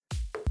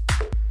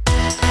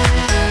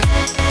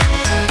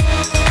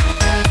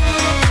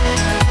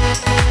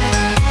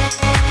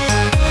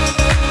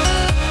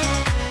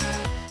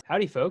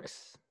Howdy,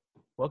 folks.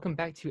 Welcome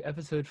back to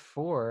episode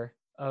 4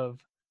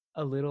 of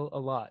A Little A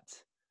Lot.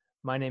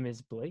 My name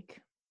is Blake.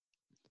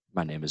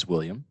 My name is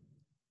William,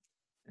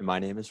 And my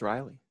name is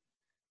Riley.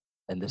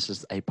 and this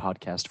is a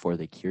podcast for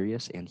the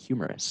curious and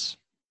humorous.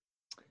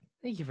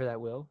 Thank you for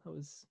that, Will. That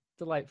was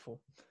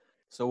delightful.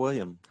 So,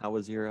 William,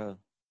 how'd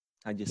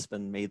you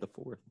spend May the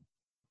 4th?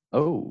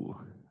 Oh,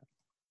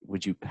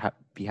 would you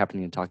be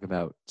happening to talk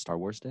about Star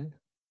Wars Day?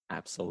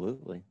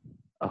 Absolutely.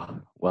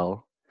 Oh,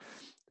 well,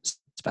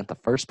 spent the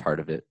first part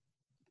of it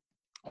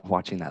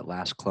watching that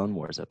last Clone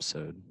Wars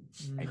episode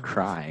and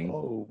crying.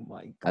 Oh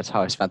my God. That's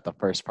how I spent the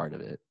first part of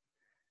it.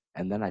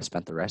 And then I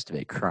spent the rest of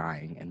it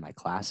crying in my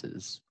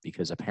classes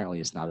because apparently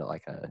it's not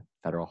like a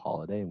federal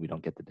holiday and we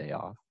don't get the day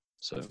off.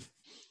 So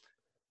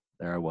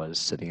there I was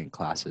sitting in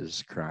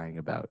classes crying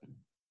about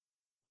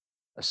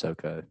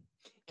Ahsoka,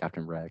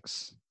 Captain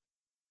Rex.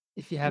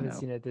 If you haven't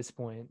seen it at this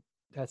point,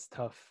 that's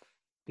tough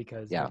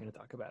because we're going to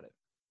talk about it.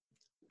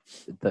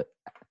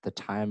 The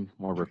time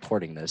we're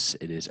reporting this,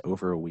 it is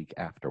over a week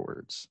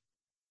afterwards.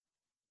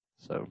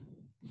 So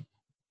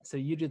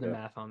you do the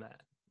math on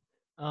that.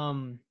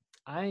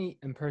 I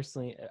am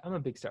personally, I'm a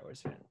big Star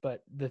Wars fan,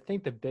 but the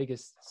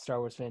biggest Star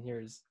Wars fan here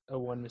is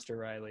one Mr.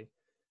 Riley.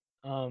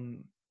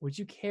 Would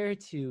you care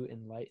to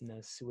enlighten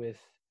us with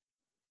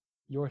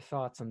your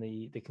thoughts on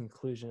the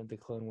conclusion of the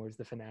Clone Wars,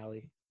 the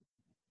finale?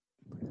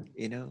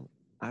 You know,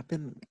 I've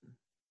been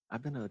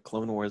a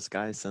Clone Wars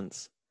guy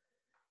since,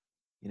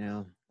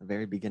 the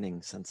very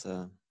beginning, since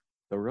it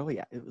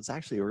was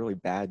actually a really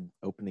bad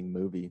opening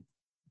movie,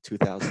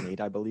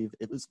 2008, I believe.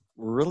 It was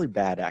really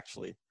bad,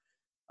 actually.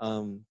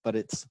 But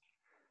it's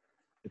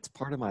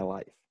part of my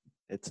life.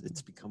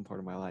 It's become part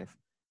of my life.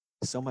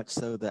 So much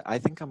so that I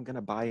think I'm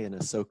gonna buy an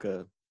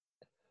Ahsoka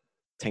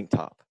tank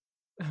top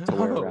to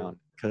wear around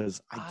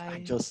because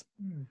I just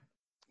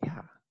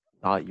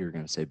thought you were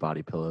gonna say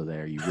body pillow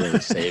there. You really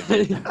saved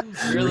it.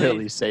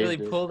 really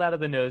saved it. Pulled out of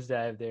the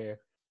nosedive there.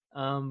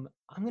 I'm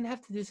gonna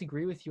have to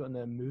disagree with you on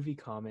the movie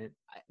comment.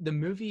 The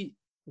movie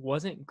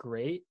wasn't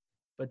great,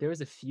 but there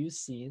was a few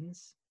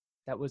scenes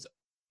that was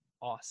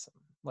awesome.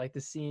 Like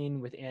the scene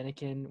with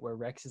Anakin where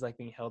Rex is like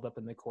being held up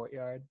in the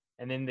courtyard,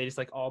 and then they just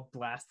like all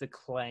blast the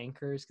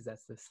clankers because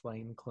that's the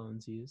slang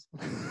clones use.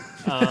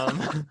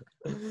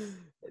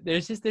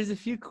 There's a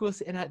few cool,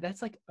 and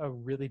that's like a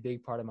really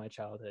big part of my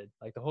childhood.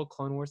 Like the whole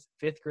Clone Wars,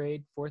 5th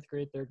grade, 4th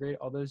grade, 3rd grade,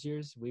 all those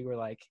years, we were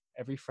like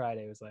every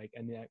Friday was like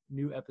a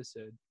new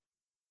episode.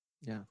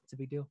 Yeah, it's a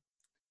big deal.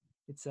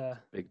 It's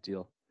a big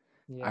deal.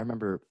 Yeah. I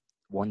remember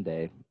one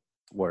day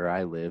where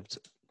I lived,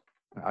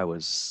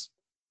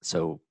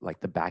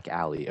 the back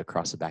alley,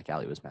 across the back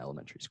alley was my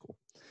elementary school.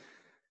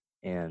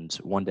 And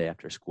one day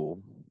after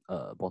school,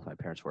 both my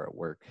parents were at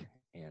work,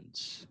 and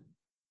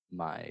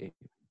my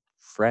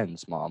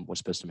friend's mom was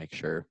supposed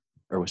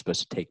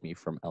to take me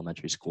from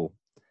elementary school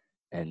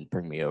and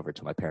bring me over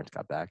till my parents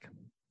got back,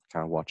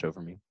 kind of watch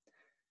over me.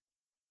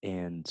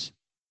 And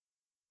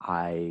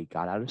I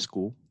got out of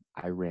school.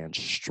 I ran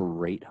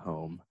straight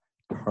home,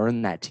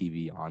 turned that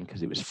TV on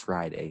because it was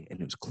Friday and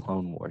it was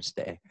Clone Wars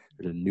Day.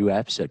 There's a new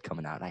episode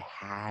coming out, and I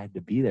had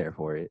to be there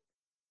for it.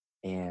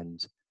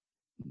 And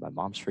my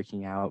mom's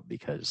freaking out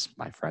because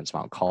my friend's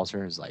mom calls her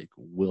and is like,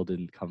 Will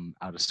didn't come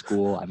out of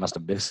school. I must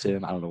have missed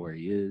him. I don't know where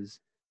he is.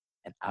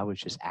 And I was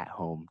just at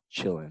home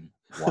chilling,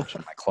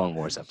 watching my Clone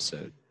Wars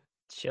episode.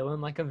 Chilling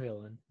like a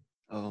villain.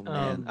 Oh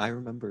man, I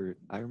remember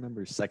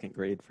 2nd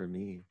grade for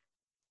me.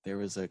 There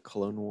was a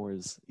Clone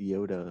Wars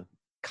Yoda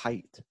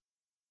kite.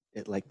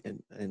 It like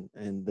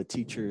and the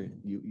teacher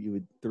you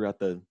would throughout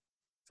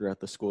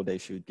the school day,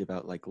 she would give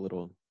out like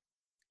little,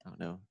 I don't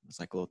know, it's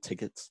like little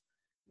tickets.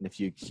 And if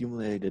you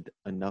accumulated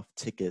enough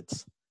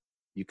tickets,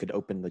 you could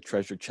open the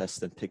treasure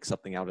chest and pick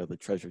something out of the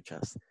treasure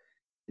chest.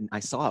 And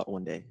I saw it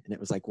one day, and it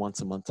was like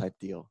once a month type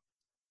deal.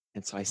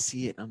 And so I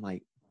see it, and I'm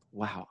like,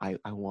 wow, I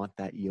want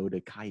that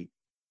Yoda kite.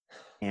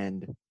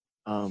 And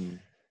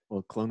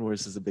well, Clone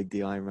Wars is a big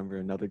deal. I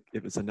remember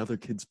it was another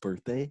kid's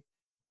birthday,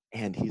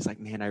 and he's like,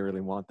 man, I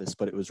really want this.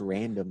 But it was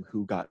random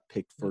who got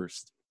picked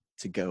first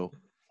to go,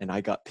 and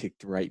I got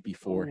picked right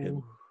before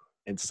him.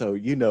 And so,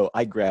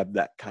 I grabbed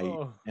that kite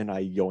and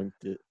I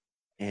yoinked it.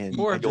 And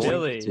poor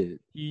Billy.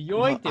 He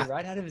yoinked it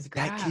right out of his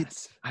grasp. That kid,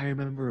 I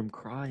remember him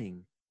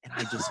crying. And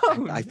I just,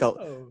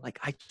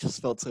 I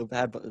just felt so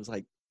bad. But it was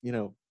like,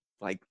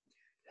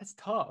 that's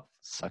tough.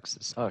 Sucks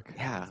to suck.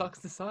 Yeah. Sucks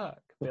to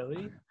suck,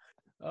 Billy.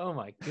 Oh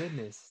my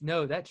goodness.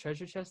 No, that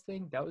treasure chest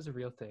thing, that was a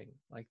real thing.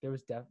 Like there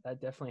was that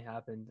definitely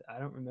happened. I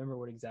don't remember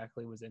what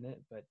exactly was in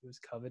it, but it was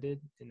coveted.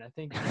 And I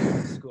think at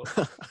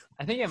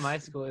my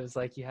school it was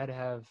like you had to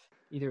have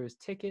either it was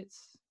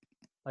tickets,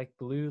 like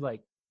blue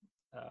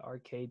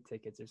arcade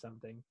tickets or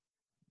something,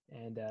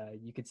 and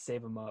you could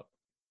save them up.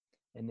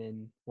 And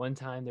then one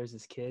time there's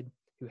this kid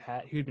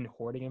who'd been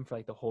hoarding them for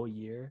like the whole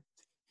year,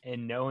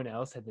 and no one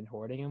else had been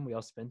hoarding them. We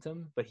all spent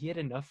them, but he had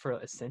enough for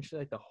essentially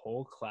like the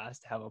whole class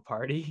to have a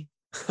party.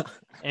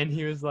 And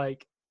he was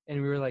like,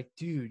 and we were like,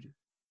 dude,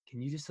 can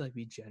you just like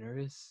be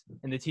generous?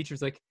 And the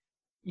teacher's like,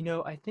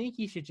 I think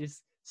you should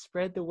just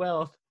spread the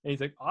wealth. And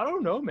he's like, I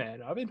don't know,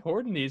 man. I've been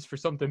hoarding these for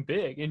something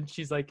big. And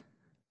she's like,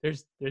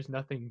 there's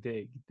nothing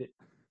big.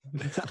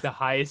 The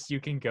highest you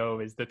can go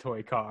is the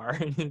toy car.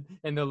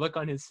 And the look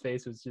on his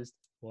face was just,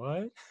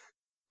 what?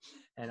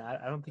 And I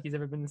don't think he's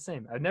ever been the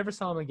same. I never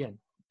saw him again.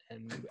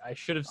 And I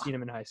should have seen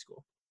him in high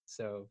school.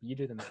 So you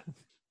do the math.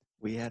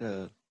 We had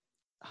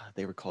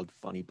they were called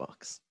Funny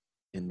Bucks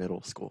in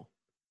middle school.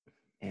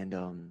 And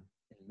In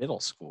middle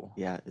school.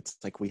 yeah, it's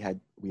like we had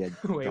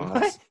Wait,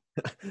 jobs.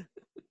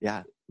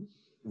 Yeah.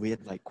 We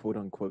had like quote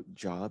unquote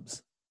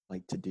jobs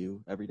like to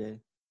do every day.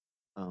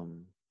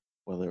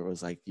 Whether it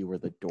was like you were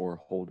the door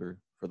holder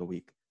for the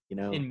week, you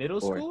know? In middle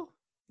or- school?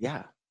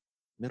 Yeah.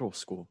 Middle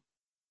school.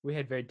 We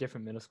had very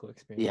different middle school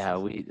experiences.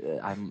 Yeah,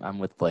 I'm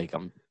with Blake.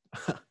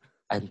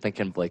 I'm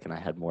thinking Blake and I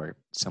had more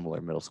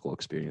similar middle school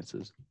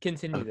experiences.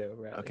 Continue though,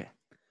 Riley. Okay.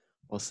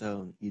 Well,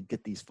 so you'd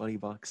get these Funny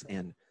Bucks,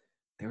 and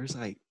there was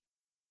like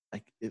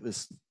it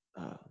was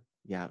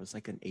it was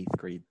like an 8th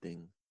grade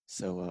thing.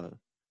 So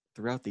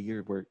throughout the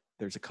year,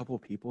 there's a couple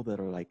of people that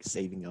are like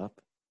saving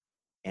up,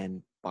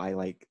 and by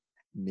like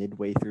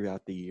midway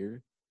throughout the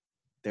year,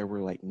 there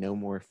were like no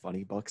more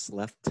Funny Bucks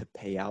left to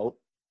pay out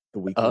the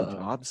weekly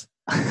jobs.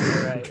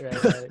 Right.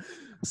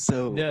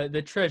 So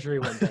The treasury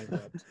went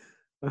bankrupt.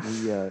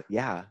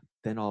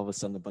 then all of a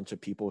sudden a bunch of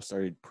people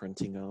started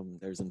printing them.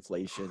 There's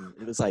inflation.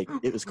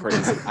 It was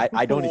crazy.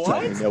 I don't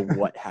exactly know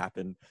what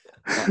happened.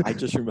 I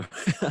just remember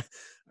I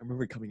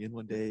remember coming in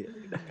one day,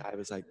 and the guy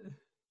was like,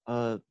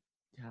 yeah,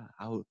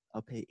 I'll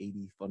pay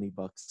 80 Funny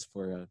Bucks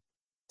for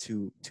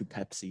two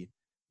Pepsi.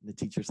 And the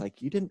teacher's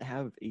like, you didn't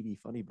have 80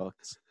 Funny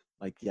Bucks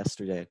like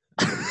yesterday.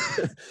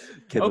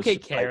 Kid was Okay,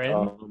 just like,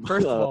 Karen.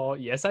 First of all,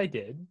 yes, I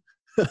did.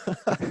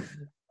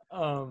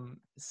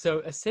 So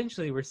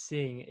essentially, we're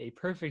seeing a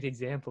perfect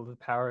example of the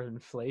power of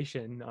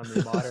inflation on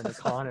the modern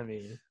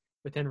economy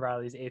within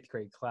Riley's 8th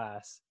grade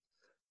class.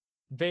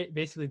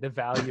 Basically, the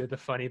value of the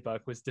Funny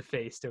Buck was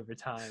defaced over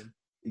time.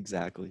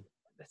 Exactly.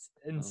 That's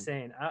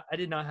insane. I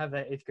did not have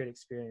that 8th grade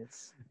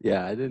experience.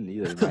 Yeah, I didn't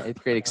either. My 8th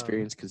grade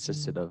experience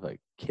consisted of a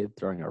kid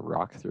throwing a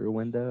rock through a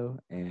window,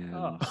 and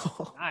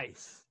Oh,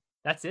 nice.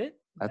 That's it?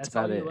 that's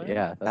all about you it. learned?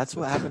 Yeah, That's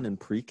what happened in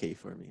pre-K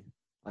for me.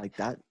 Like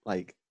that,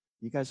 like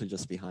you guys are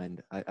just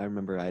behind. I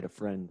remember I had a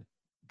friend,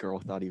 girl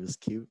thought he was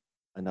cute.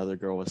 Another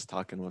girl was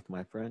talking with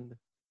my friend.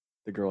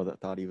 The girl that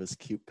thought he was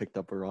cute picked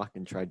up a rock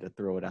and tried to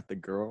throw it at the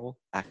girl,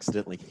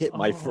 accidentally hit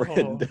my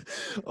friend.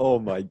 Oh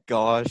my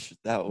gosh,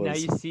 that was Now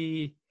you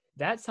see,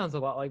 that sounds a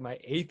lot like my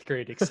 8th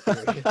grade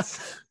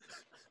experience.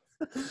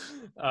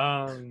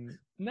 No.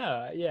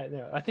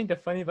 I think the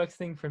Funny Bucks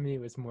thing for me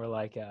was more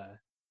like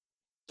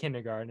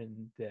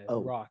kindergarten. The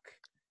rock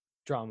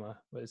drama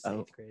was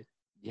 8th grade.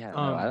 Yeah,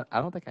 no,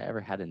 I don't think I ever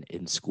had an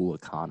in-school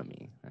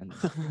economy, and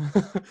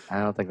I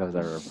don't think that was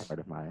ever a part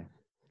of my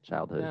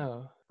childhood.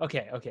 No.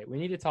 Okay. We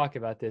need to talk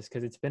about this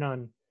because it's been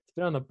on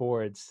the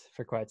boards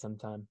for quite some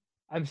time.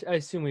 I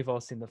assume we've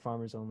all seen the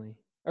Farmers Only,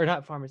 or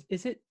not Farmers.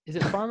 Is it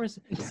Farmers?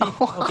 See,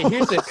 okay,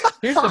 here's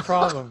the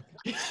problem.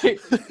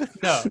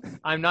 No,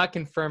 I'm not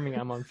confirming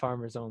I'm on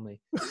Farmers Only.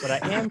 What I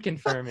am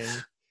confirming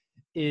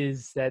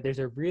is that there's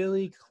a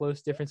really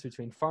close difference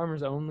between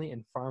Farmers Only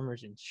and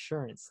Farmers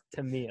Insurance,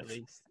 to me at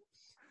least.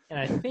 And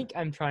I think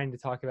I'm trying to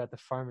talk about the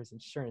Farmers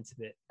Insurance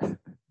bit,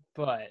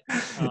 but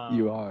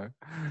You are.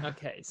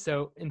 okay.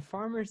 So in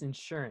Farmers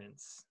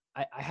Insurance,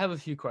 I have a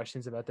few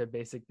questions about their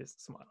basic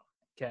business model.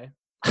 Okay,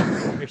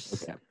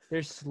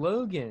 their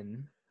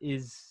slogan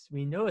is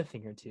 "We know a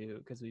thing or two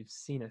because we've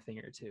seen a thing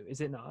or two."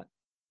 Is it not?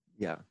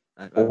 Yeah.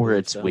 Or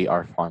it's "We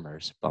are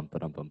farmers." Bum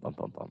bum bum bum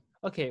bum bum.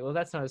 Okay, well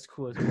that's not as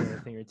cool as "We know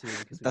a thing or two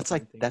because That's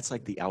like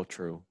the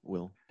outro,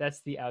 Will. That's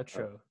the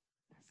outro.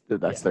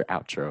 That's their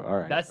outro. All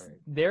right. That's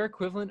their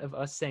equivalent of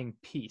us saying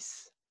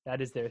peace. That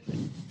is their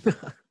thing.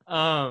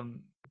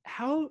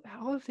 How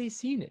have they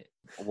seen it?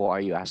 Well, are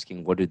you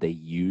asking what do they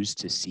use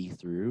to see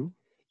through?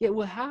 Yeah,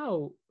 well,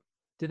 how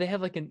do they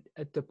have like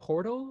the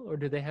portal, or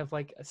do they have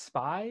like a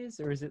spies,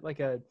 or is it like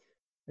are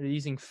they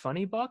using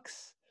Funny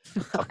Bucks?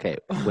 Okay,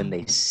 when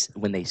they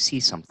see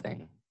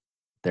something,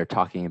 they're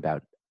talking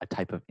about a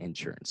type of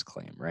insurance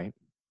claim, right?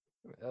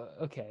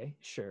 Okay,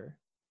 sure.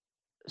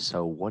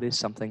 So, what is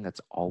something that's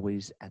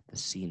always at the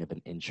scene of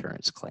an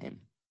insurance claim?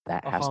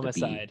 That A has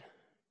homicide.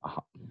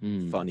 to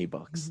be Funny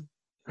Bucks.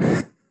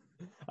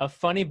 A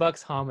Funny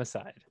Bucks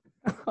homicide.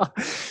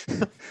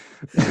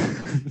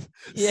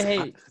 Yeah,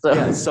 hey,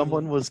 Yeah,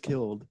 someone was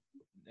killed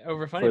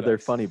over Funny for Bucks. their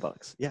Funny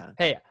Bucks. Yeah.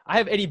 Hey, I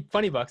have 80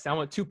 Funny Bucks. I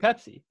want 2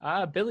 Pepsi.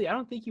 Billy, I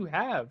don't think you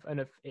have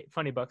enough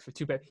Funny Bucks for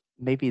 2 Pepsi.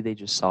 Maybe they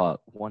just saw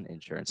one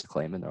insurance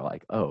claim and they're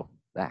like, "Oh,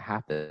 that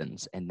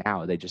happens," and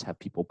now they just have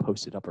people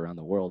posted up around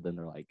the world, and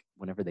they're like,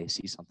 whenever they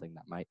see something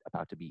that might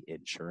about to be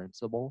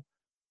insuranceable,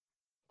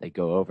 they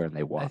go over and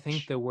they watch. I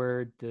think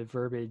the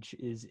verbiage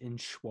is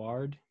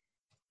insured.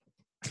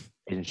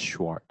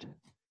 Insured.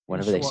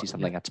 Whenever they see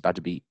something that's about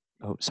to be,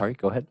 oh, sorry,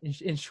 go ahead.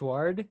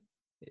 Insured,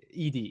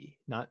 ed,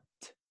 not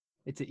t.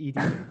 It's a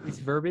ed. It's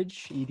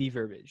verbiage, ed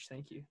verbiage.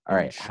 Thank you. All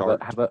right. How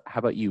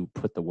about you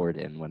put the word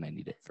in when I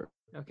need it for?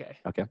 Okay.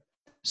 Okay.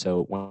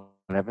 So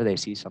whenever they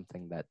see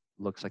something that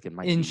looks like it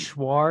might In be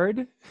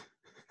Schward?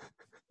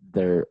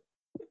 their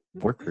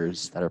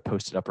workers that are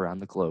posted up around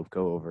the globe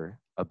go over,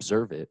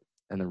 observe it,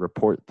 and then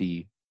report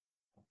the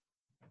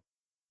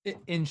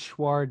In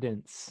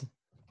Schwardens.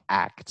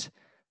 act,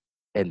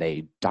 and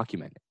they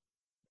document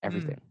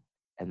everything,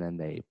 and then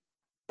they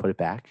put it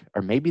back.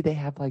 Or maybe they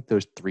have like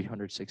those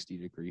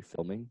 360-degree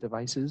filming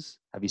devices.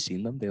 Have you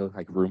seen them? They look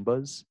like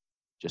Roombas,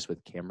 just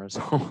with cameras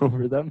all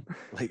over them.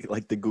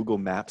 Like the Google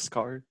Maps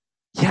car.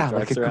 Yeah, Drives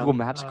like a Google around?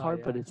 Maps Oh,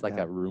 card, but yeah. it's like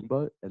Yeah. a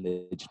Roomba, and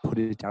they just put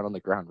it down on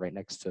the ground right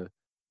next to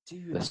the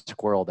Dude,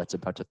 squirrel that's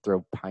about to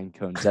throw pine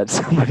cones at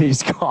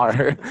somebody's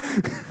car.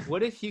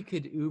 what if you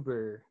could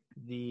Uber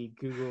the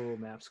Google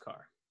Maps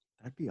car?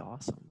 That'd be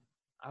awesome.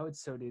 I would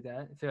so do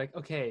that. If they're like,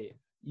 okay,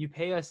 you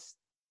pay us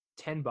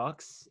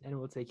 $10 and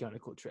we'll take you on a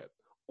cool trip,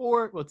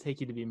 or we'll take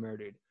you to be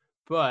murdered.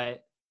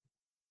 But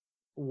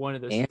one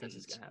of those two things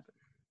is And- gonna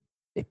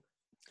happen,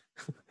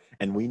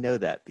 And we know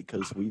that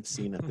because we've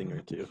seen a thing or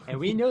two. and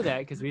we know that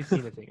because we've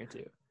seen a thing or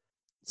two.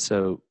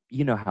 So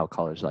you know how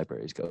college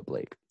libraries go,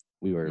 Blake.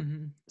 We were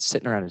Mhm.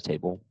 sitting around a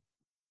table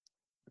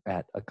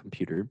at a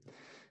computer,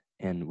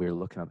 and we were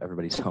looking up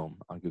everybody's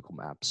home on Google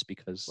Maps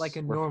because Like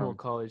a we're normal from-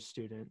 college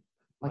student.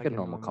 like a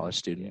normal college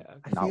student, Yeah.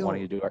 I not feel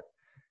wanting to do our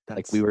like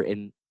That's we were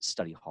in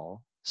study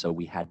hall, so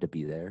we had to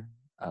be there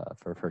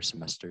for first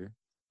semester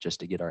just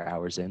to get our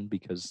hours in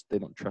because they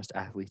don't trust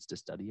athletes to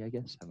study, I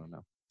guess. I don't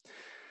know.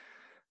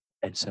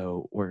 And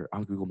so we're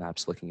on Google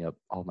Maps looking up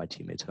all my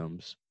teammates'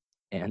 homes,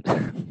 and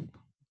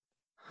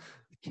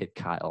kid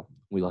Kyle,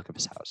 we look up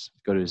his house,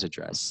 go to his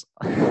address,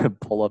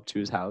 pull up to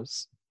his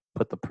house,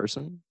 put the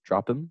person,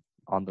 drop him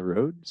on the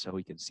road so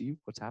he can see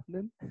what's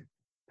happening.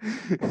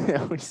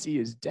 And we see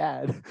his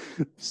dad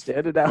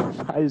standing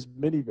out by his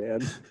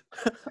minivan,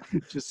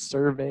 just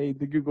surveying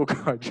the Google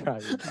car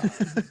driver.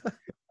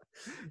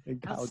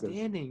 And Kyle goes,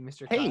 Outstanding,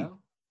 Mr. "Hey,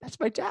 Kyle. "That's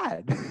my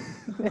dad."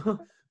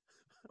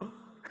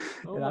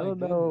 Oh And I my don't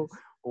know goodness.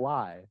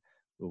 why,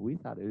 but we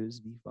thought it was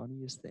the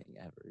funniest thing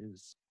ever. It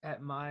was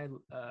At my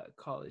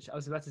college, I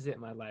was about to say at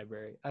my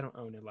library. I don't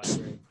own a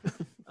library.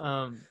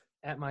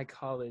 At my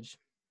college,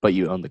 but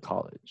you own the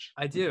college.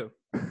 I do.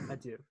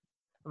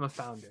 I'm a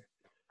founder.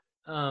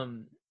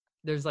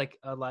 There's like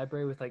a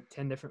library with like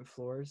 10 different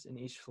floors, and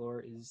each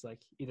floor is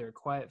like either a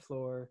quiet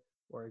floor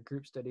or a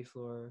group study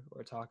floor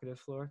or a talkative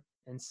floor.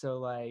 And so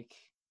like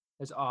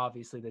there's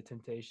obviously the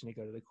temptation to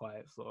go to the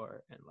quiet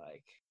floor and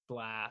like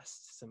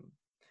blast some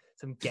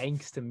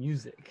gangsta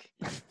music.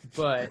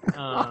 But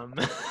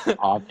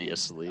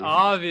Obviously.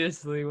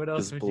 obviously, what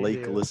else because would Blake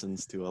you do?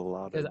 listens to a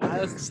lot of Because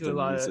I listen to a gangsta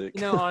lot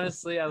music. of,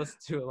 honestly, I listen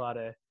to a lot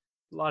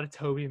of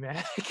Toby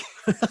Mac.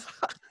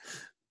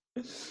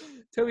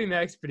 Toby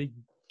Mac's pretty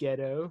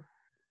ghetto.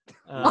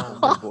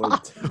 My boy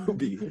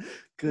Toby.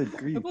 Good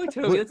grief. My boy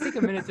Toby. Let's take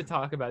a minute to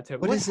talk about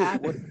Toby. What is it?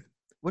 happened?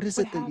 What is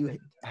What it that you happened?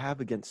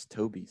 have against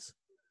Toby's?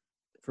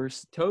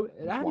 First, Toby. I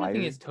have nothing Maguire?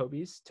 against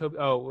Toby's. Toby.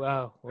 Oh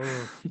wow.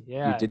 Oh,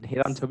 yeah. You did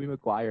hit on Toby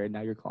Maguire, and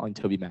now you're calling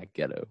Toby Mac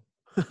ghetto.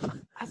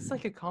 That's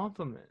like a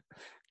compliment.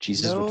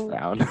 Jesus No. would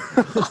frown.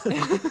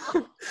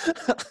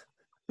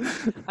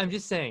 I'm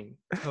just saying,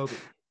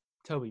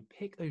 Toby,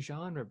 pick a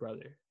genre,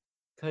 brother,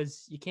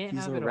 because you can't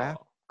he's have a it rap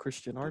all.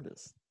 Christian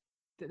artist.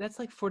 That's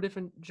like 4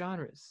 different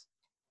genres.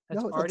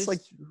 That's No, that's artist,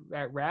 like-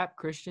 rap,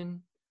 Christian, Was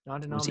he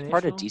non-denominational.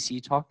 part of DC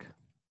Talk?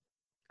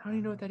 I don't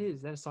even know what that is.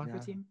 Is that a soccer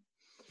Yeah. team?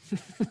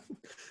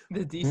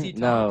 The DC Talk.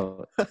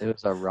 No, it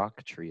was a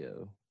rock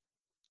trio.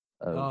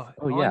 Oh, Oh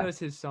all I know yeah. is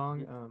his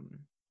song,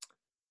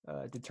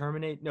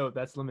 "Determinate." No,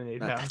 that's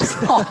Lemonade That-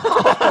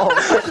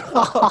 Mouth.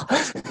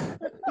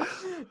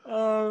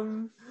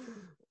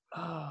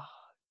 Oh,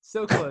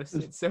 so close.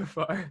 It's so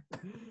far.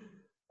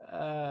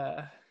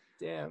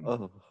 Damn.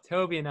 Oh,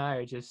 Toby and I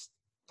are just.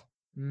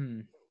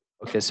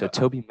 Okay, so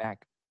Toby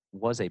Mac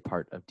was a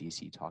part of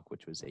DC Talk,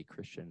 which was a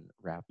Christian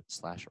rap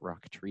 /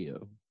 rock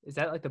trio. Is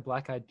that like the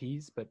Black Eyed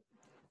Peas, but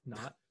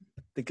not?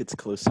 I think it's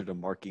closer to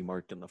Marky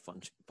Mark and the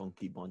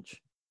Funky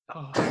Bunch.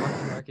 Oh,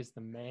 Marky Mark is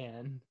the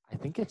man. I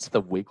think it's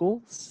the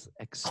Wiggles,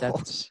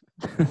 except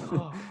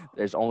Oh.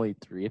 there's only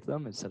 3 of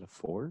them instead of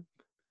 4.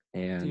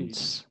 And Dude.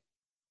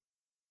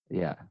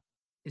 yeah.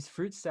 Is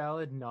Fruit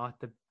Salad not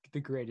the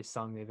greatest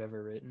song they've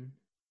ever written?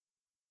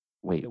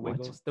 Wait, The what?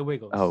 Wiggles. The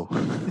Wiggles. Oh.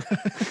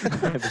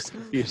 I was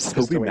confused as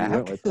Toby to where you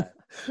went Mac? with that.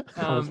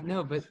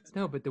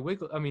 No, but the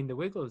Wiggles. I mean, the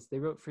Wiggles. They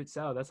wrote Fruit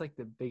Salad. That's like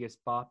the biggest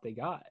bop they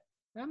got.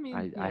 I mean,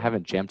 I yeah.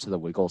 haven't jammed to the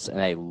Wiggles in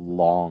a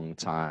long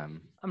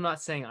time. I'm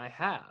not saying I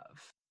have.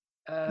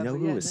 You know but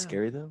who yeah, was no.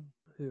 scary though?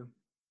 Who?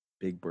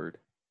 Big Bird.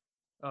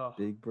 Oh,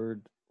 Big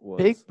Bird was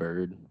Big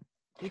Bird.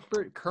 Big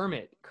Bird.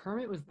 Kermit.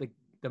 Kermit was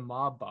the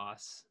mob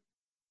boss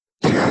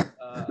of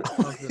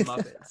the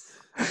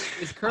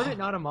Muppets. Is Kermit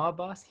not a mob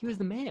boss? He was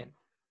the man.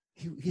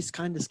 He's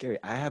kind of scary.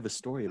 I have a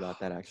story about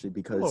that actually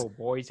because Hello,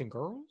 boys and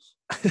girls.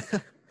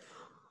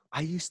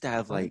 I used to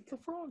have like the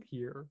frog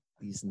here.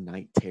 these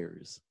night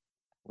terrors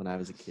when I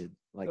was a kid.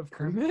 Like Of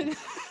Kermit.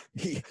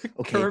 Okay,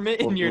 Kermit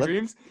in well, your let-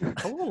 dreams.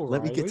 Hello,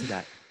 Let me get to Riley.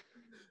 that.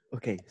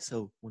 Okay,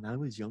 so when I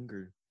was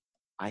younger,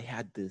 I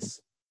had this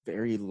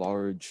very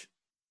large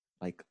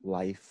like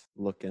life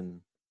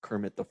looking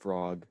Kermit the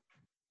Frog,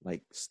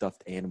 like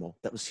stuffed animal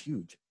that was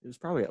huge. It was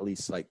probably at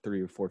least like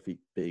 3 or 4 feet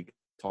big,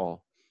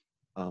 tall,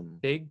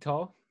 Big,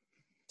 tall.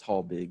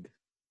 tall, big.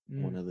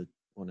 Mm.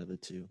 One of the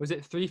two. Was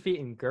it 3 feet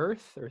in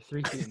girth or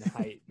 3 feet in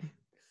height?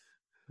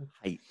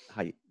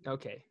 Height.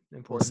 Okay,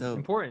 important. so-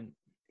 Important.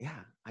 Yeah,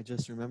 I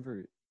just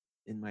remember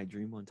in my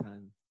dream one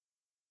time,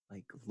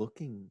 like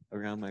looking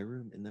around my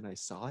room, and then I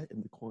saw it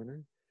in the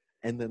corner,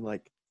 and then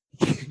like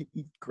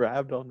he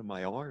grabbed onto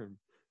my arm,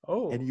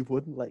 Oh, and he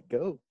wouldn't let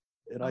go.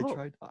 And I Oh.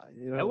 tried.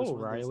 It was hello, one of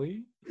those-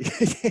 Riley.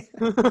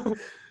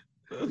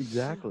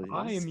 Exactly. it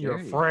I was am your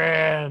scary.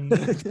 friend.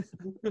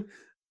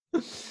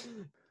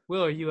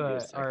 Will, are you Give me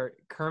a second. our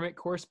Kermit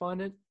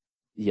correspondent?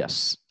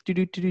 Yes. Just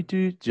this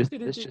Do-do-do.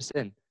 just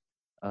in.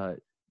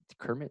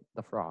 Kermit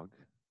the Frog.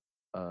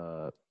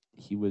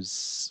 He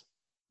was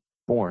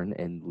born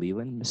in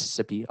Leland,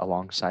 Mississippi,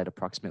 alongside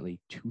approximately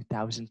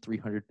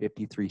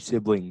 2,353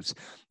 siblings.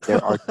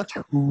 There are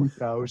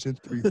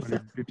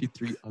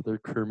 2,353 other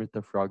Kermit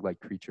the Frog-like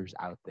creatures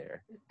out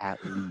there,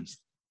 at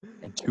least,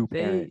 and 2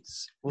 They-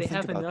 parents. Well, They think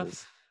have about enough.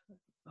 this.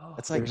 Oh,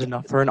 It's like There's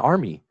enough for an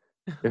army.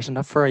 There's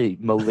enough for a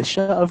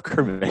militia of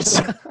Kermits.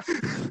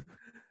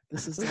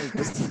 this is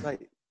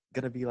like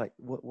gonna be like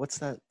what's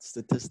that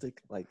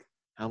statistic? Like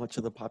how much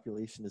of the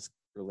population is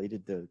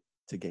related to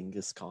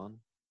Genghis Khan?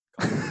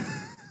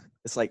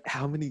 It's like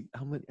how many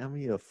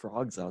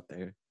frogs out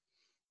there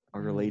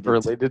are related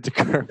Related to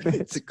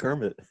Kermit. to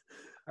Kermit?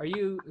 are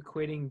you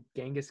equating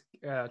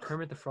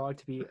Kermit the Frog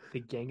to be the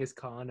Genghis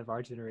Khan of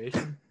our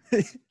generation?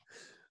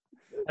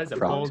 That's a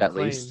Frogs, bold at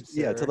claim, least.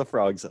 Yeah, sir. to the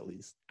frogs at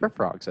least. For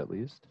frogs, at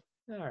least.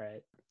 All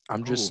right.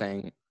 I'm just Ooh.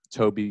 saying,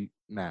 Toby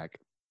Mac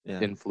Yeah.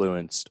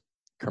 influenced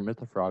Kermit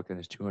the Frog and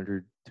his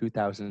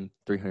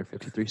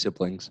 2,353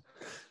 siblings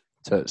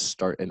to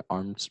start an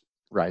arms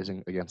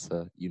rising against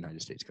the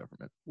United States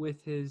government.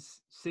 With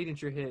his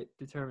signature hit,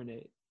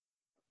 "Determinate."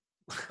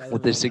 By the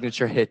With the way,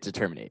 signature hit to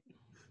terminate.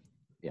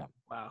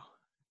 wow,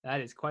 that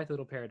is quite a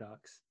little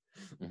paradox.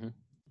 Mhm.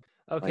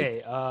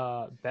 Okay,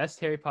 best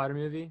Harry Potter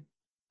movie.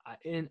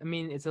 I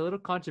mean, it's a little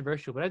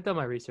controversial, but I've done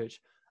my research.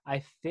 I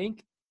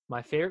think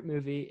my favorite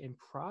movie and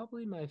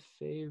probably my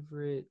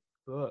favorite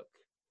book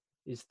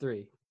is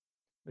 3,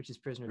 which is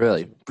Prisoner of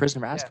Really? Azkaban.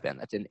 Prisoner of Yeah. Azkaban.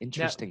 That's an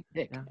interesting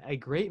pick. Yeah. A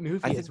great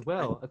movie I as think-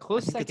 well. A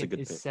close think it's a second good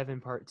is pick.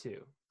 7 Part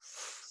 2.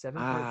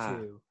 7 Ah,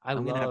 Part 2. I I'm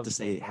love gonna have to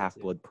say 7 Part 2. Half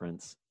Blood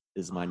Prince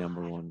is my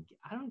number one.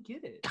 I don't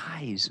get it.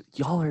 Guys,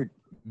 y'all are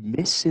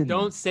missing.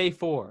 Don't say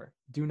 4.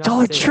 Do not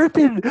Y'all are say it.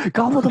 tripping.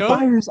 Goblet of Don't-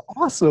 Fire is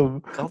awesome.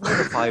 Goblet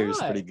of Fire is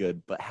pretty not?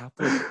 good, but Half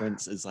Blood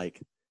Prince is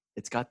like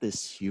it's got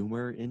this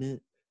humor in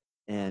it,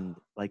 and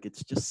like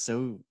it's just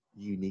so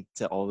unique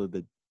to all of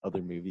the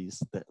other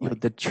movies that Yo, like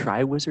the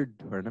Triwizard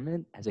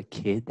Tournament as a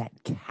kid, that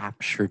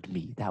captured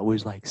me. That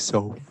was like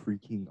so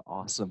freaking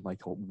awesome.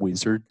 Like a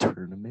wizard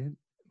tournament.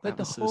 But that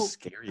the was whole so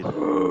scary.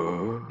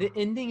 Though. the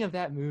ending of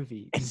that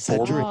movie. And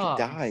Cedric sucks.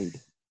 died.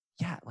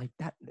 Yeah, like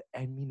that.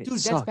 I mean, it Dude,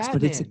 that's sucks,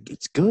 but Batman.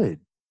 it's good.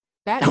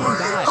 Batman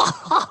died.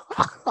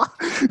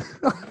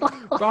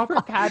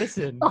 Robert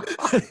Pattinson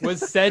was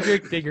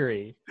Cedric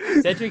Diggory.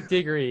 Cedric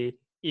Diggory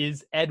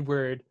is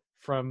Edward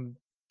from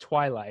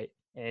Twilight,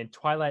 and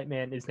Twilight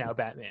Man is now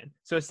Batman.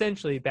 So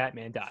essentially,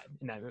 Batman died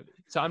in that movie.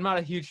 So I'm not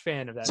a huge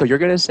fan of that. So you're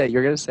gonna say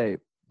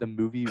the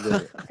movie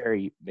where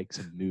Harry makes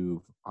a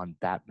move on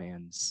dead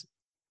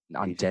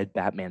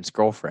Batman's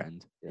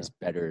girlfriend is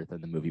better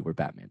than the movie where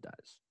Batman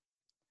dies.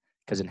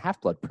 Because in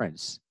Half Blood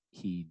Prince,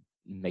 he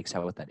makes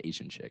out with that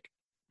Asian chick.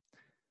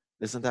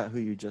 Isn't that who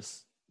you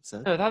just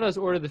said? No, I thought it was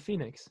Order of the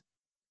Phoenix.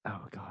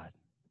 Oh God,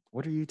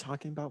 What are you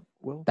talking about,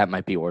 Will? that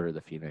might be Order of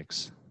the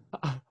Phoenix.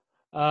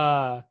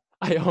 I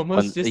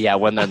almost just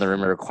When they're in the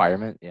room of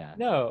requirement. Yeah,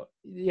 no,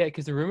 yeah,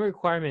 because the rumor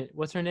requirement.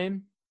 What's her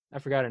name? I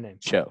forgot her name.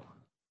 Cho.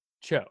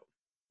 Cho.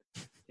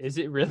 Is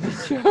it really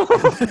Cho?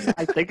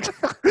 I think.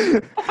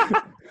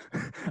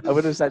 I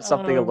would have said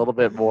something a little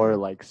bit more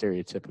like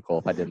stereotypical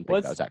if I didn't think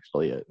What's- that was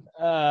actually it.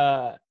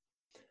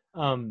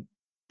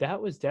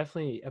 That was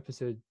definitely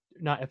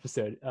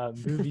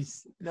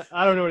movies. No,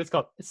 I don't know what it's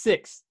called.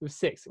 6. It was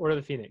 6. Order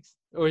of the Phoenix.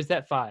 Or is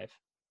that 5?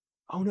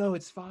 Oh no,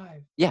 it's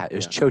 5. Yeah, it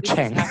was Yeah. Cho This is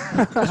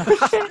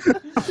Chang.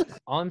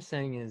 All I'm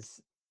saying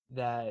is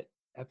that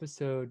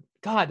episode.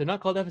 God, they're not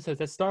called episodes.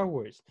 That's Star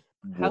Wars.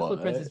 Half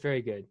Blood Prince is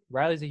very good.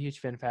 Riley's a huge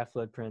fan of Half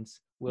Blood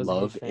Prince. Will's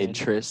a huge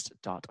fan.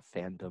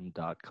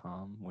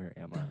 Loveinterest.fandom.com. Where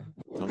am I?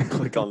 Don't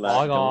click on that.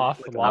 Log Don't off.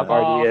 click on Log that.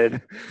 off. Already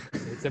in.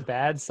 It's a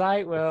bad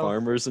site, Will.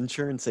 Farmers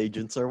insurance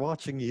agents are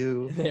watching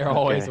you. They're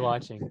always Okay.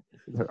 watching.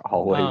 They're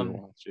always Um,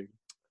 watching.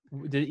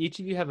 Did each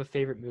of you have a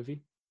favorite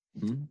movie?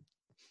 Hmm?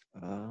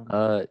 Um,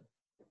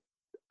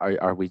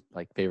 Are we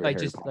like favorite Like,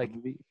 Harry just, Potter like,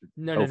 movie?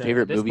 No, Oh, no, no.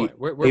 favorite at this movie- point.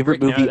 We're Favorite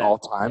breaking out movie of all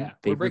that- time. Yeah, we're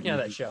Favorite breaking out of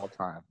that movie show. all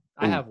time.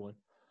 I Ooh, have one.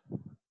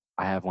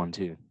 I have one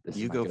too. This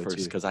is you my go go-to.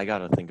 first because I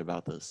gotta think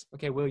about this.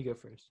 Okay, Will, you go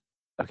first.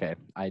 Okay,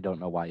 I don't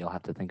know why you'll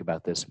have to think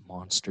about this.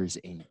 Monsters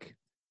Inc.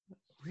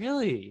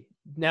 Really?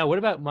 Now, what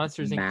about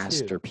Monsters Inc. 2?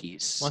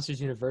 Masterpiece.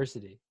 Monsters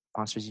University.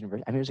 Monsters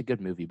University. I mean, it was a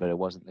good movie, but it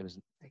wasn't. It was.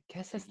 I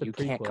guess that's the You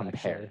prequel, can't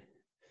compare. actually.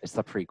 It's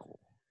the prequel.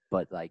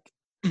 but like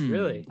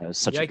Really? it was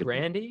such You a like good movie.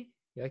 Randy?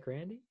 You like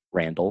Randy?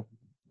 Randall.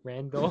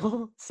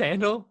 Randall,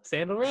 Sandal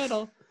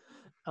Randall.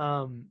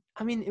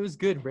 I mean, it was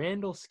good.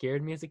 Randall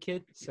scared me as a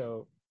kid,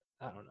 so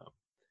I don't know.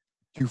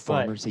 Do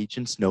farmers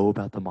agents know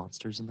about the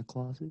monsters in the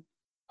closet?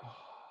 Oh,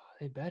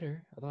 they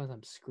better, otherwise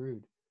I'm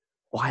screwed.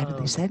 Why haven't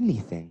they said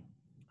anything?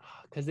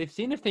 Because they've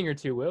seen a thing or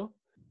two. Will,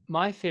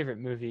 my favorite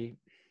movie.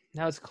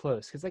 Now it's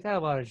close because I got a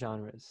lot of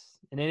genres,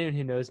 and anyone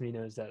who knows me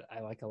knows that I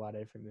like a lot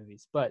of different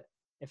movies. But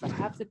if I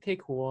have to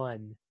pick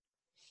one,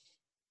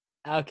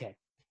 okay,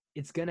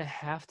 it's gonna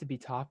have to be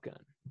Top Gun.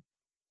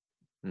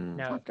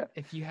 Now, Okay.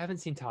 if you haven't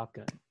seen Top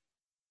Gun,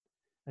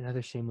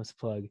 another shameless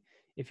plug.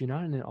 If you're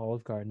not in an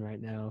Olive Garden right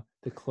now,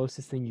 the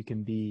closest thing you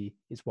can be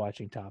is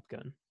watching Top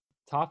Gun.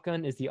 Top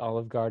Gun is the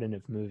Olive Garden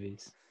of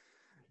movies.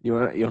 You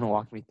wanna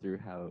walk me through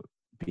how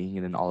being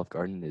in an Olive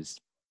Garden is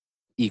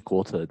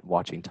equal to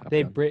watching Top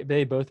Gun?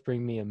 They both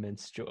bring me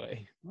immense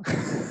joy.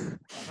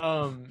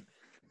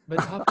 But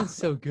Top Gun's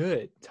so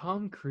good.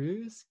 Tom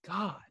Cruise,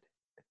 God,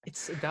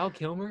 it's Val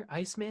Kilmer,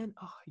 Iceman.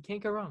 Oh, you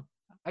can't go wrong.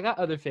 I got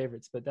other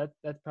favorites, but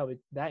that's probably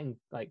that and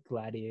like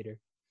Gladiator.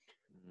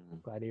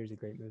 Gladiator's a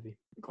great movie.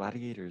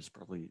 Gladiator is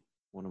probably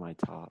one of my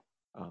top.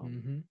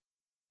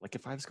 Like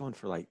if I was going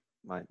for like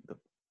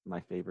my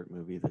favorite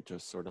movie that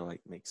just sort of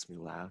like makes me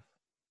laugh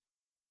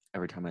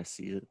every time I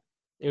see it,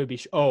 it would be.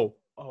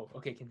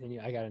 Okay, continue.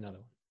 I got another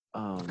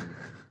one.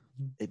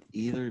 It'd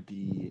either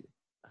be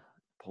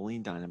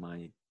Napoleon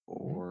Dynamite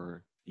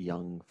or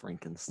Young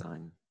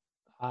Frankenstein.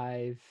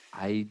 I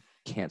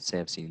can't say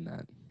I've seen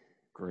that.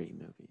 Great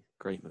movie.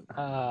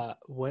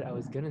 What I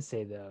was gonna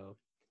say though,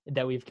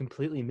 that we've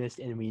completely missed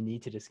and we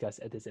need to discuss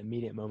at this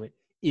immediate moment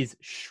is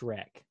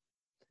Shrek.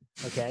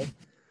 Okay,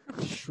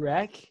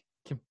 Shrek.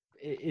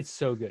 It's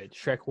so good.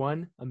 Shrek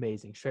 1,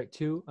 amazing. Shrek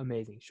 2,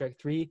 amazing. Shrek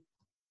 3,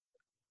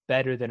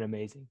 better than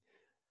amazing.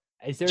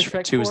 Is there a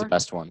Shrek 2 4? is the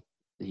best one.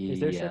 Is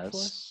there Shrek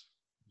 4?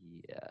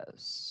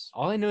 Yes.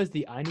 All I know is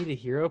the I Need a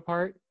Hero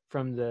part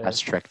from the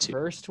That's Shrek 2.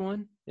 first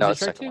one. No,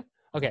 Is it it's Shrek 2? second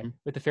Okay,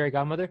 with the fairy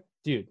godmother.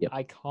 Dude, Yep.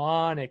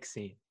 iconic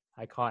scene.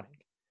 Iconic.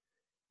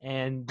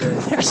 And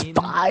There's scene...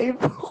 5.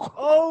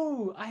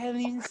 Oh, I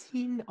haven't even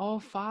seen all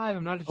 5.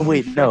 I'm not a true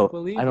Shrek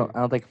believer. I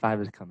don't think 5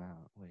 has come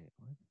out. Wait,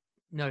 what?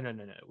 No.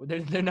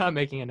 They're not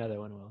making another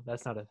one, Will.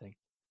 That's not a thing.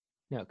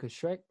 No, because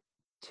Shrek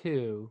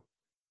 2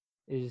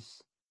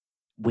 is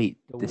Wait,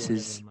 the this one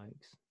is everyone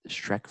likes.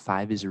 Shrek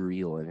 5 is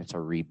real and it's a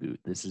reboot.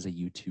 This is a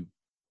YouTube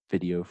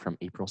video from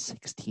April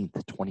 16th,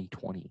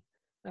 2020.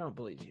 I don't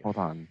believe you. Hold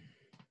on.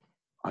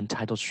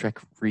 Untitled Shrek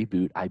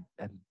reboot,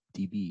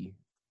 IMDb.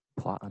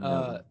 Plot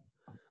unknown.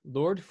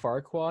 Lord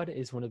Farquaad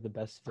is one of the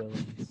best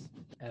villains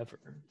ever.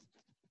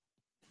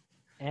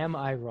 Am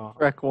I wrong?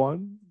 Shrek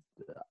 1?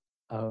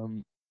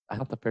 I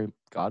thought the fairy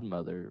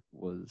godmother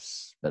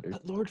was better.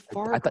 But Lord I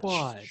thought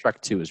Farquaad.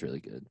 Shrek 2 was really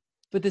good.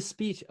 But the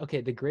speech, okay,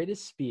 the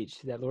greatest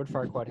speech that Lord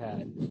Farquaad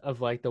had of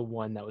like the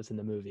one that was in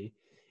the movie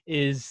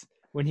is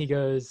when he's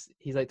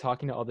like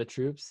talking to all the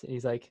troops and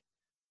he's like,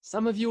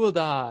 some of you will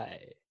die.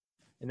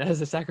 And that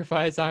is a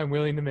sacrifice I'm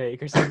willing to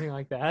make or something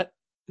like that.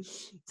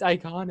 It's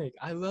iconic.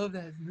 I love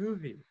that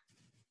movie.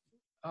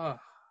 Oh,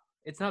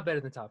 it's not better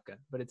than Top Gun,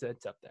 but it's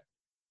up there.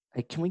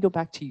 Hey, can we go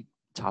back to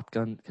Top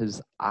Gun?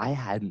 Because I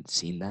hadn't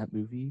seen that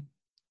movie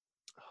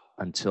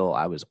until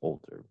I was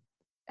older.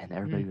 And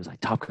everybody was like,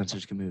 Top Gun's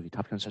such a good movie.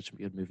 Top Gun's such a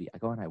good movie. I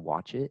go and I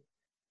watch it.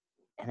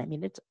 And I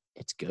mean,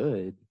 it's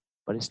good,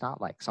 but it's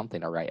not like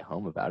something to write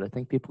home about. I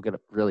think people get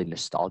really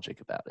nostalgic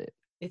about it.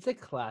 It's a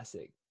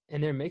classic.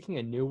 And they're making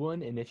a new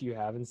one. And if you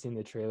haven't seen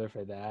the trailer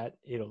for that,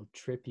 it'll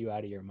trip you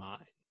out of your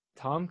mind.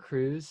 Tom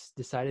Cruise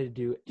decided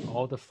to do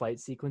all the flight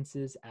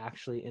sequences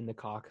actually in the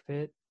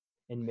cockpit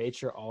and made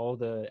sure all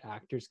the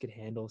actors could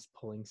handle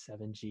pulling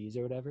 7Gs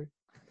or whatever.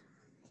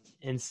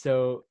 And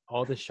so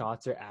all the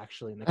shots are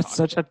actually in the That's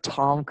cockpit. such a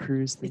Tom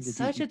Cruise thing It's to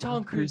such do. a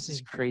Tom Cruise is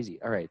thing. crazy.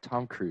 All right,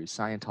 Tom Cruise,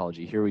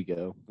 Scientology. Here we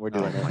go. We're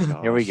doing Oh my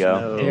it. Here we gosh, go.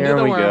 no. Into Here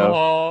the we go.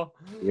 wormhole.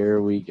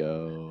 Here we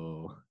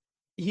go.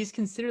 He's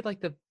considered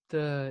like the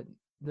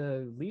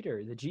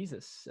leader, the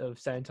Jesus of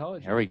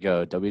Scientology. Here we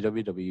go.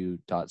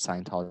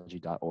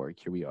 www.scientology.org.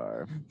 Here we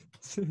are.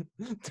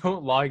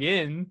 Don't log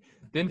in.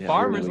 Then Yeah,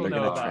 farmers they're will know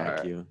gonna about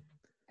track it. you.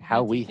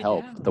 How You we take it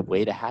help. down. The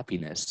way to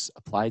happiness.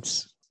 Applied.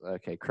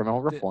 Okay,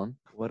 criminal reform,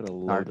 What a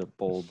load of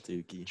bold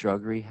dookie.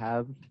 drug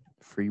rehab,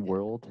 free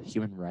world,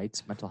 human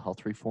rights, mental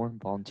health reform,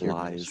 volunteer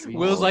Lies. ministry.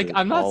 Will's All of like, it,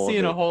 I'm not all of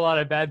seeing a it. whole lot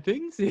of bad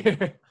things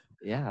here.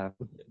 Yeah.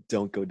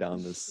 Don't go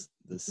down this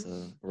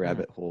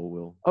rabbit hole,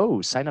 Will.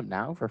 Oh, sign up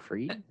now for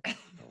free.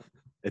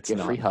 It's Get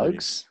not free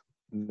hugs.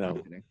 No.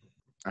 I'm kidding.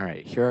 All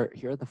right, here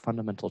are the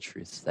fundamental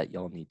truths that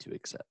y'all need to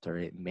accept. All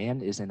right,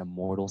 man is an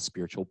immortal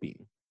spiritual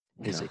being.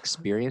 His No.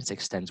 experience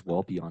extends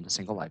well beyond a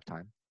single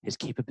lifetime. His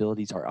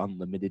capabilities are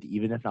unlimited,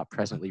 even if not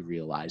presently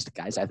realized.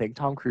 Guys, I think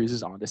Tom Cruise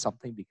is onto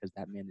something because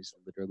that man is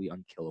literally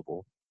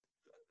unkillable.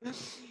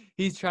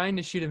 He's trying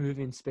to shoot a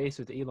movie in space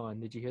with Elon.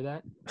 Did you hear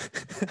that?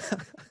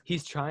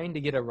 He's trying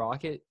to get a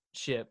rocket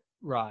ship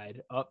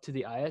ride up to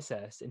the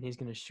ISS, and he's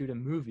going to shoot a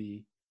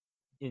movie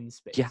in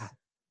space. Yeah,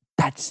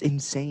 That's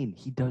insane.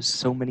 He does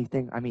so many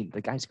things. I mean, the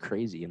guy's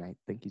crazy, and I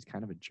think he's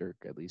kind of a jerk,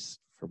 at least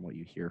from what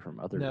you hear from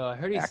other No, I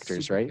heard he's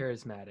actors, super right?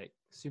 charismatic.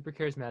 Super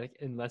charismatic,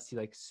 unless you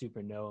like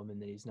super know him,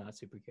 and then he's not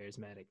super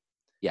charismatic.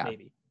 Yeah.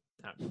 Maybe.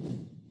 I don't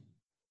know.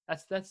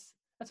 That's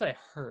what I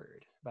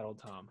heard about old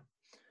Tom.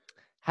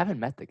 Haven't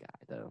met the guy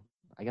though.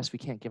 I guess we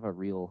can't give a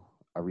real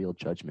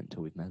judgment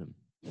until we've met him.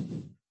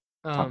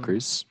 Tom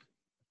Cruise,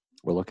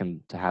 we're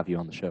looking to have you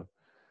on the show.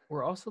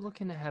 We're also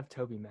looking to have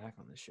Toby Mac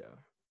on the show.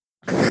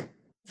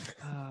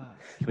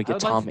 Can we get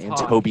Tom and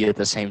Toby at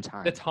the same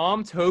time? The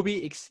Tom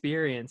Toby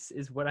experience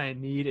is what I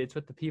need. It's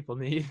what the people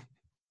need.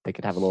 They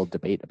could have a little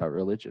debate about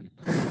religion.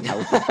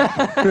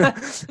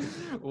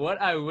 What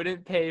I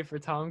wouldn't pay for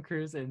Tom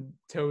Cruise and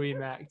Toby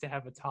Mac to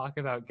have a talk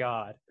about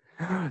God.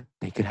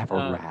 They could have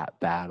a rap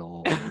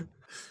battle.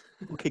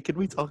 Okay, can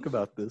we talk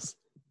about this?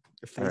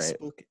 A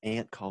Facebook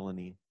ant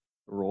colony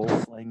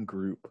role-playing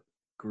group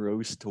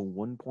grows to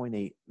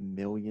 1.8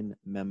 million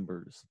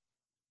members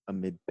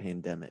amid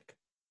pandemic.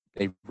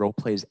 They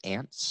role-play as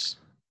ants?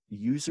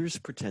 Users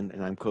pretend,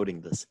 and I'm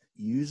quoting this,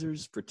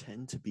 users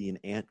pretend to be an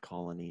ant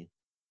colony.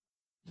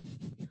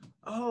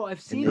 Oh, I've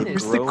seen And they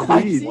this. grow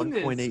I've seen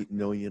this. 1.8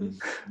 million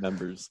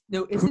members.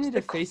 No, isn't Who's it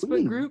a the Facebook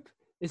queen? group?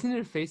 Isn't it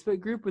a Facebook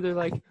group where they're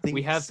like, think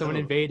we have someone so.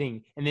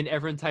 invading, and then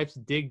everyone types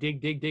dig, dig,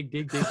 dig, dig,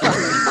 dig, dig.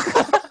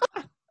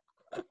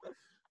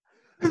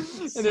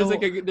 And there's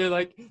they're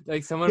like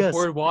someone Yes.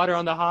 poured water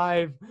on the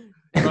hive.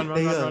 Run, run,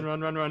 They, run, run,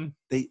 run, run, run.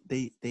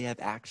 They have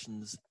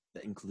actions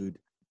that include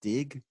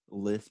dig,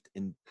 lift,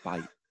 and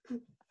bite.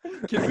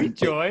 Can we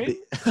join?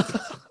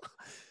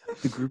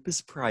 The group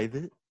is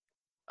private.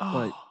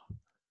 Oh,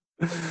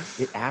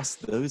 It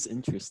asks those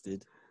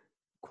interested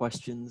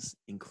questions,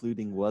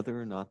 including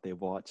whether or not they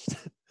watched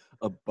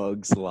A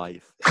Bug's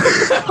Life.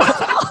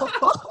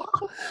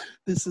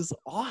 This is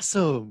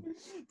awesome.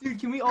 dude,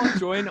 can we all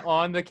join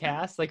on the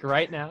cast like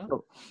right now?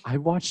 I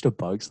watched A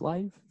Bug's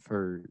Life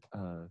for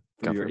For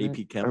your government,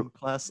 AP Chem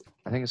class.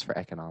 I think it's for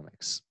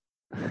economics.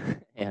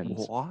 And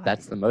Why?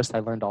 that's the most I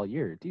learned all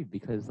year, dude,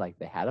 because like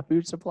they had a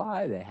food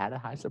supply, they had a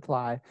high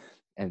supply,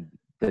 and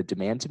the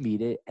demand to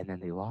meet it, and then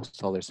they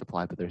lost all their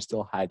supply, but there's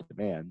still high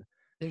demand.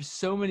 There's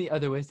so many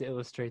other ways to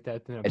illustrate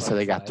that than a And so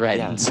they got Bug's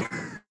Life.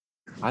 threatened.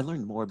 I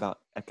learned more about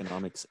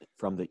economics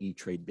from the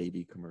E-Trade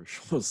Baby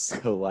commercials.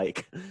 So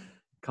like,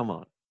 come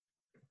on.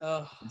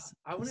 I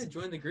want to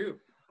join the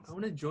group. I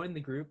want to join the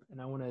group,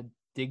 and I want to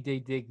dig,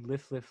 dig, dig,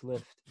 lift, lift,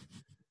 lift.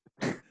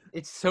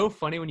 It's so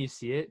funny when you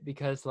see it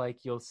because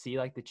like you'll see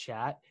like the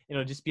chat, and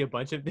it'll just be a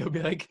bunch of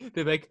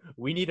they're like,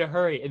 we need to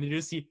hurry, and then you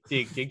just see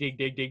dig, dig, dig,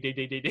 dig, dig, dig,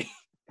 dig, dig, dig.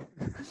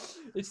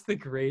 It's the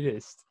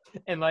greatest,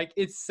 and like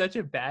it's such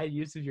a bad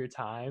use of your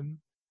time,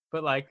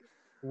 but like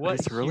what? But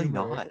it's really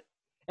humor. not.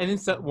 And then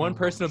one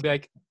person will be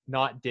like,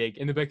 not dig,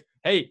 and they'll be like,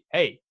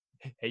 hey,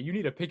 you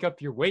need to pick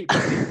up your weight,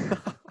 buddy.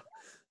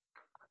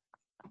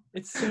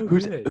 It's so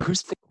good.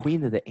 Who's the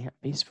queen of the ant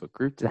Facebook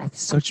group?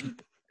 That's such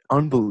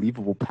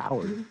unbelievable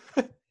power.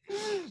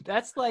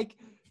 That's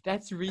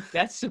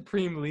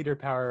supreme leader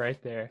power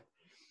right there.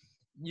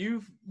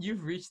 You've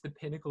reached the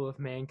pinnacle of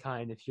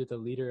mankind if you're the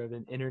leader of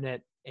an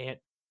internet ant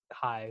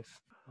hive.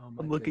 Oh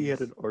my I'm looking at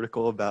goodness. an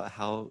article about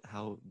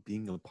how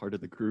being a part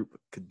of the group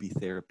could be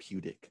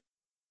therapeutic.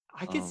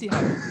 I can see how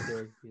it would be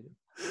therapeutic.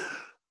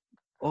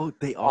 Oh,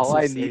 they also All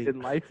I say, need in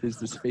life is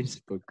this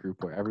Facebook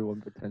group where everyone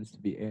pretends to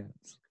be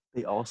ants.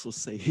 They also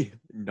say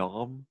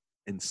nom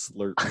and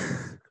slurp.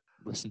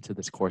 Listen to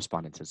this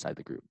correspondence inside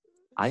the group.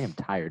 I am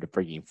tired of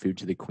bringing food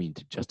to the queen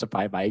to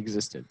justify my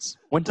existence.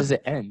 When does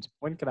it end?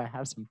 When can I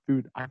have some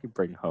food I can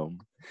bring home?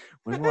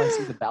 When will I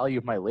see the value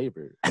of my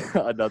labor?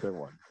 Another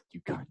one.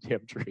 You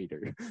goddamn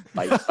traitor.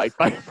 Bite, bite,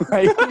 bite,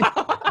 bite.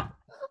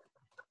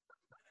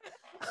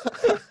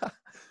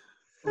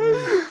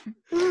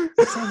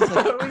 It sounds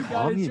like We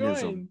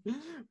communism.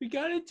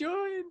 gotta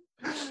join.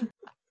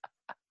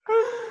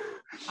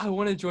 I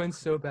want to join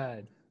so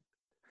bad.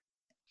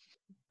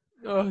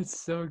 Oh, it's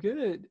so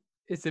good.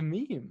 It's a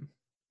meme.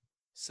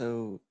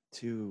 So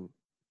to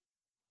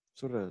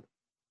sort of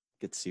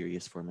get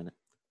serious for a minute,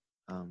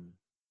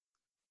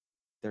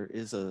 there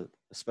is a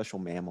special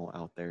mammal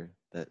out there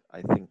that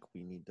I think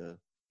we need to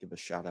give a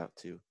shout out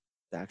to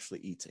that actually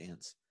eats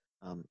ants.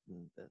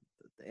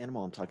 The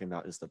animal I'm talking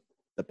about is the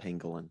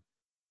pangolin.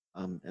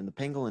 And the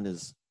pangolin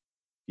is,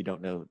 if you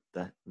don't know,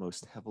 the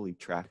most heavily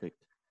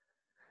trafficked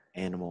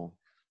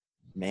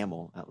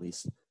mammal at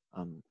least,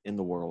 in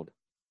the world.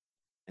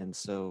 And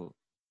so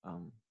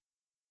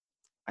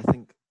I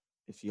think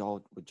if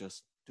y'all would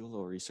just do a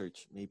little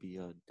research, maybe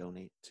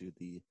donate to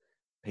the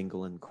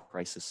Pangolin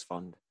Crisis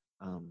Fund.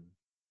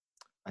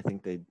 I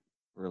think they'd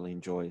really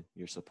enjoy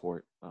your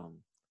support.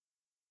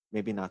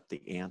 Maybe not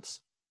the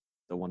ants,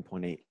 the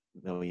 1.8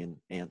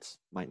 million ants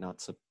might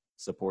not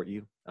support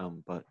you,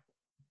 but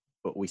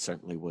we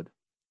certainly would.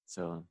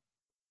 So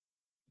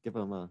give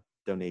them a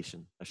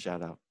donation, a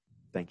shout out.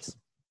 Thanks.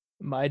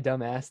 My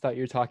dumb ass thought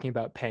you were talking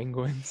about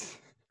penguins.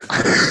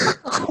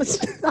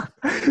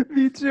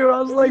 Me too.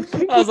 I was like,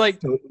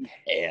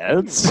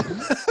 ants.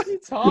 What are you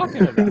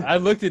talking about? I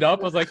looked it up.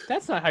 I was like,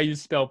 that's not how you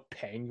spell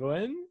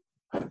penguin.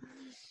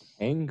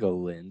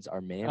 Pangolins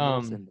are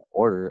mammals in the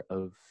order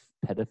of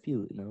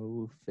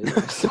pedophilia.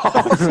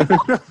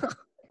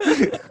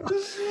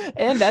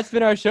 And that's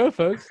been our show,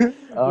 folks.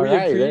 All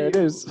right, there it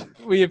is.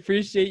 We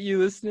appreciate you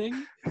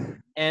listening,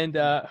 and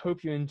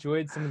hope you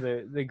enjoyed some of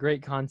the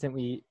great content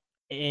we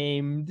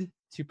aimed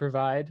to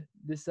provide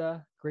this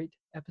great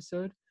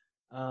episode.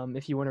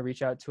 If you want to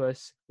reach out to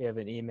us, we have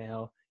an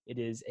email. It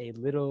is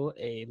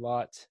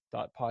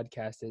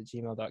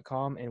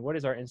alot.podcast@gmail.com. And what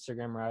is our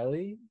Instagram,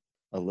 Riley?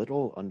 A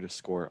little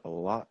underscore, a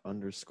lot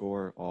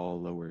underscore,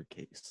 all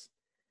lowercase.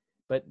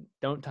 But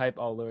don't type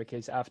all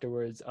lowercase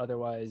afterwards,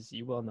 otherwise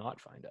you will not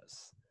find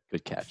us.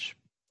 Good catch.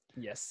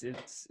 Yes,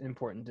 it's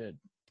important to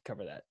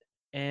cover that.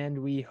 And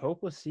we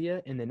hope we'll see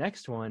you in the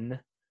next one.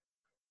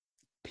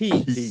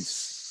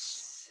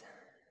 Peace.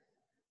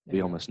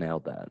 We almost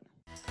nailed that.